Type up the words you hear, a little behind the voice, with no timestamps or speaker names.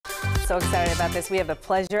So excited about this. We have the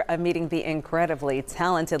pleasure of meeting the incredibly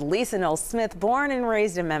talented Lisa Knowles Smith. Born and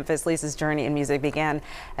raised in Memphis, Lisa's journey in music began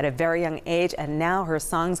at a very young age, and now her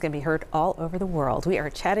songs can be heard all over the world. We are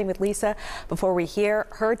chatting with Lisa before we hear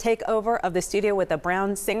her takeover of the studio with the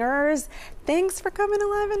Brown Singers. Thanks for coming to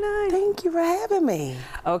Live at 9. Thank you for having me.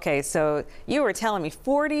 Okay, so you were telling me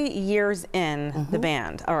 40 years in the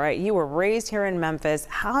band. All right, you were raised here in Memphis.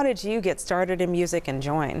 How did you get started in music and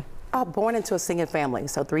join? Born into a singing family,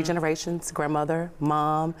 so 3 generations, grandmother,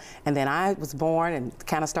 mom, and then I was born and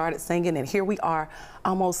kind of started singing, and here we are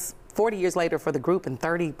almost 40 years later for the group and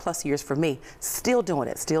 30 plus years for me, still doing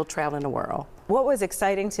it, still traveling the world. What was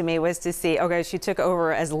exciting to me was to see, okay, she took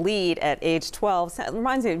over as lead at age 12. So it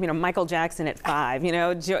reminds me of, Michael Jackson at 5,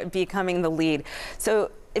 becoming the lead.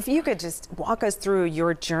 So if you could just walk us through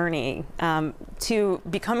your journey to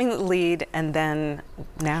becoming the lead and then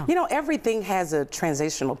now. Everything has a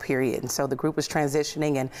transitional period. And so the group was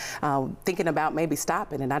transitioning and thinking about maybe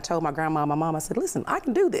stopping. And I told my grandma and my mom, I said, listen, I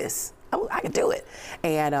can do this. I can do it.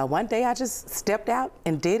 And one day I just stepped out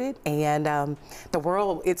and did it. And the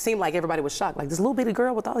world, it seemed like everybody was shocked. Like this little bitty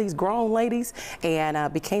girl with all these grown ladies,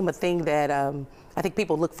 and became a thing that I think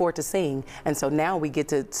people look forward to seeing. And so now we get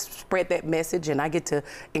to spread that message, and I get to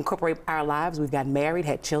incorporate our lives. We've gotten married,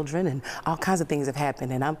 had children, and all kinds of things have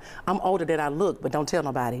happened. And I'm older than I look, but don't tell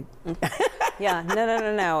nobody. Yeah,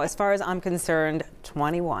 no. As far as I'm concerned,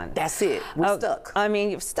 21. That's it. We're stuck. I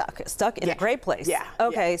mean, you're stuck in a great place. Yeah.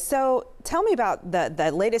 Okay, so tell me about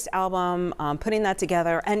the latest album, putting that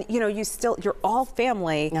together, and you're all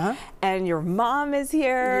family, and your mom is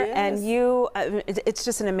here, and you. It's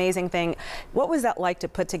just an amazing thing. What was that like to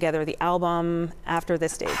put together the album after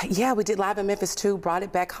this stage? Yeah, we did Live in Memphis too. Brought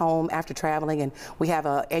it back home after traveling, and we have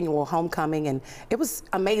an annual homecoming, and it was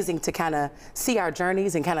amazing to kind of see our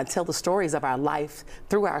journeys and kind of tell the stories of our life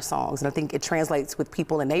through our songs. And I think it translates with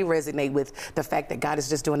people, and they resonate with the fact that God is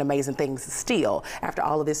just doing amazing things still after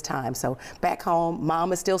all of this time. So back home,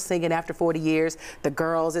 mom is still singing after 40 years. The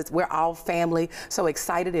girls, we're all family. So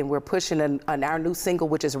excited, and we're pushing our new single,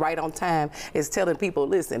 which is Right on Time, is telling people,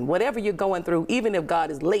 listen, whatever you're going through, even if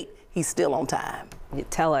God is late, he's still on time.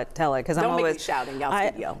 Tell it, because I'm always make me shout in y'all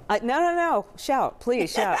studio. No, shout, please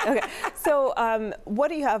shout. Okay, so what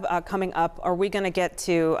do you have coming up? Are we going to get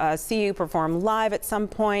to see you perform live at some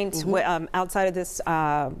point outside of this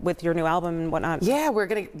with your new album and whatnot? Yeah, we're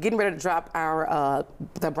getting ready to drop our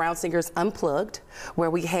the Brown Singers Unplugged, where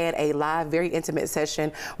we had a live, very intimate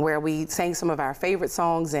session where we sang some of our favorite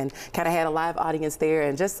songs and kind of had a live audience there,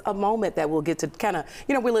 and just a moment that we'll get to kind of,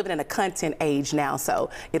 we're living in a content age now, so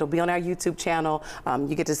it'll be on our YouTube channel.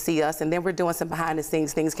 You get to see us, and then we're doing some behind the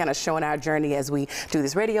scenes things, kind of showing our journey as we do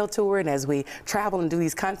this radio tour and as we travel and do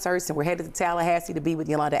these concerts. And we're headed to Tallahassee to be with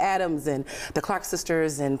Yolanda Adams and the Clark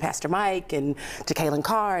sisters and Pastor Mike and Jacqueline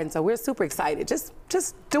Carr. And so we're super excited, just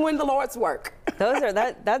doing the Lord's work.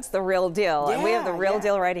 That's the real deal. Yeah, and we have the real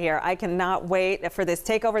deal right here. I cannot wait for this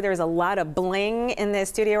takeover. There's a lot of bling in this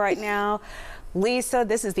studio right now. Lisa,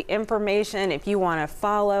 this is the information if you want to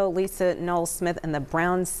follow Lisa Knowles Smith and the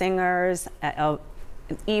Brown Singers at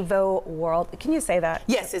Evo World. Can you say that?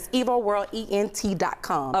 Yes, it's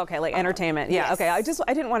evoworldent.com. Okay, like entertainment. Yeah, yes. Okay. I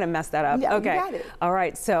didn't want to mess that up. Yeah, okay. You got it. All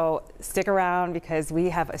right, so stick around because we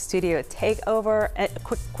have a studio takeover.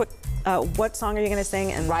 Quick, what song are you going to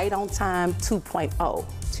sing? And Right on Time 2.0.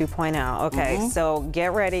 2.0. Okay, so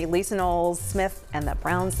get ready. Lisa Knowles Smith and the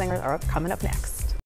Brown Singers are coming up next.